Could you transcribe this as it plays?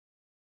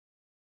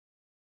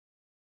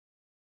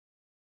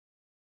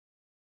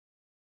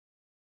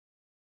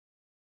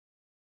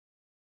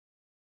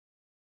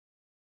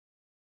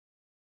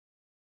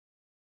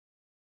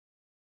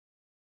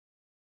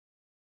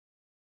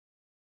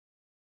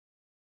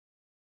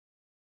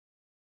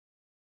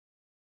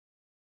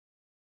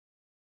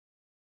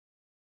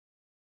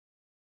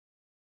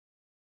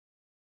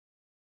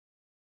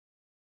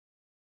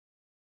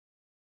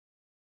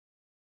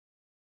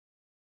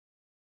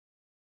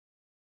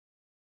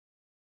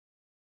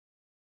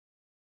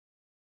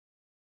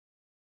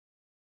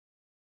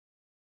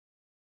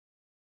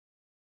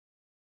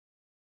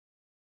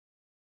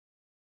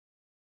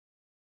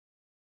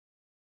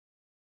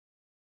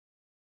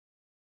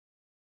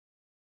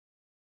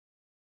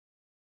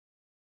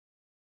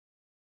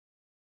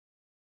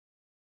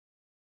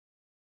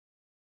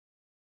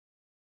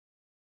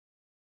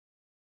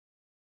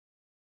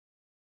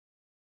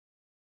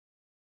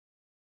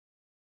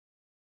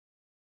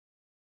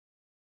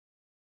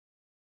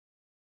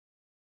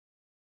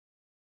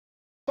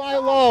By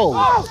low.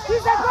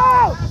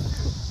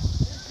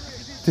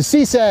 To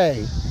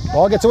Cisse.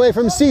 Ball gets away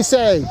from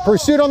Cisse.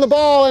 Pursuit on the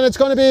ball, and it's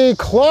going to be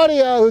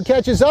Claudio who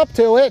catches up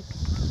to it.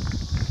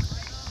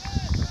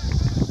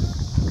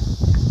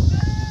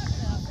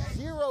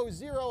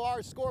 0-0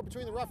 our score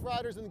between the Rough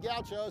Riders and the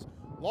Gauchos.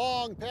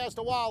 Long pass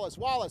to Wallace.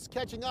 Wallace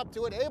catching up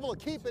to it, able to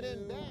keep it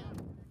in back.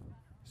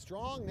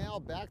 Strong now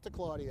back to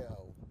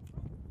Claudio.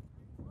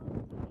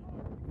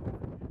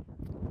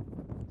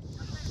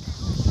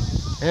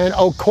 And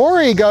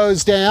Okori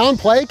goes down.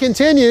 Play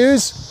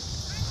continues.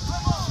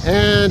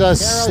 And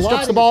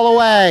strips the ball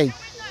away.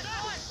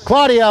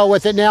 Claudio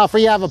with it now for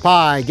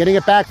Yavapai, getting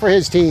it back for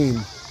his team.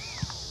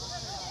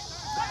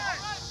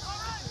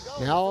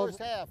 Now first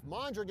half,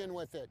 Mondragon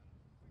with it.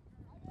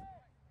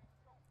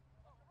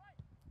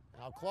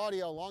 Now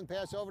Claudio, long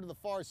pass over to the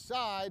far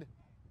side.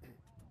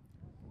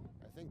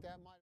 I think that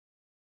might...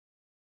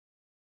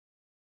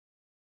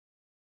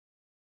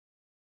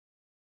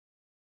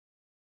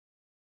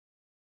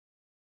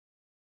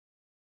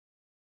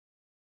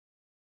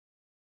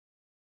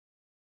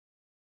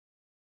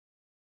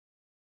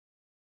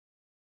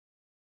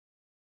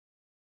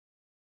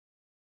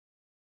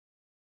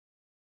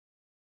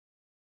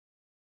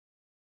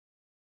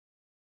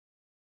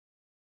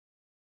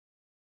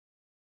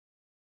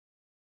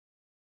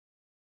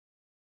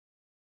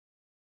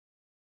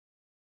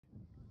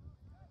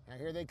 Now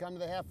here they come to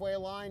the halfway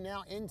line,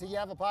 now into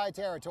Yavapai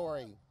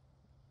territory.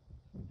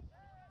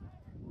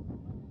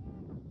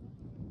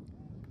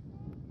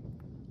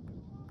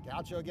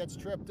 Gaucho gets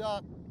tripped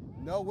up,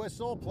 no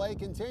whistle, play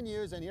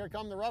continues, and here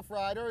come the Rough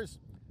Riders.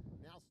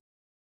 Now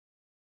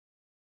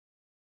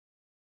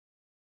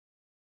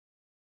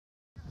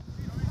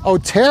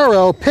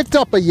Otero picked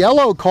up a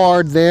yellow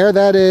card there.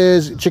 That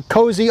is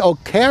Chikosi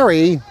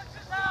Okari,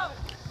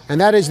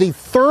 and that is the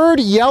third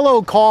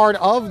yellow card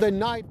of the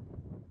night.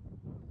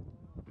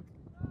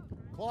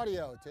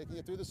 Claudio taking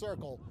it through the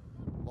circle.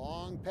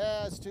 Long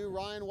pass to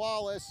Ryan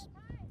Wallace.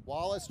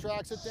 Wallace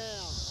tracks it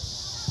down.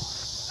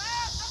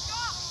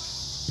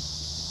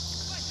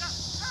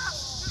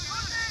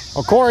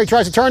 Okori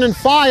tries to turn and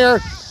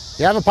fire.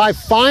 Yavapai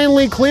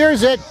finally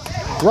clears it.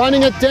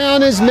 Running it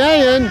down is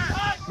Mayan.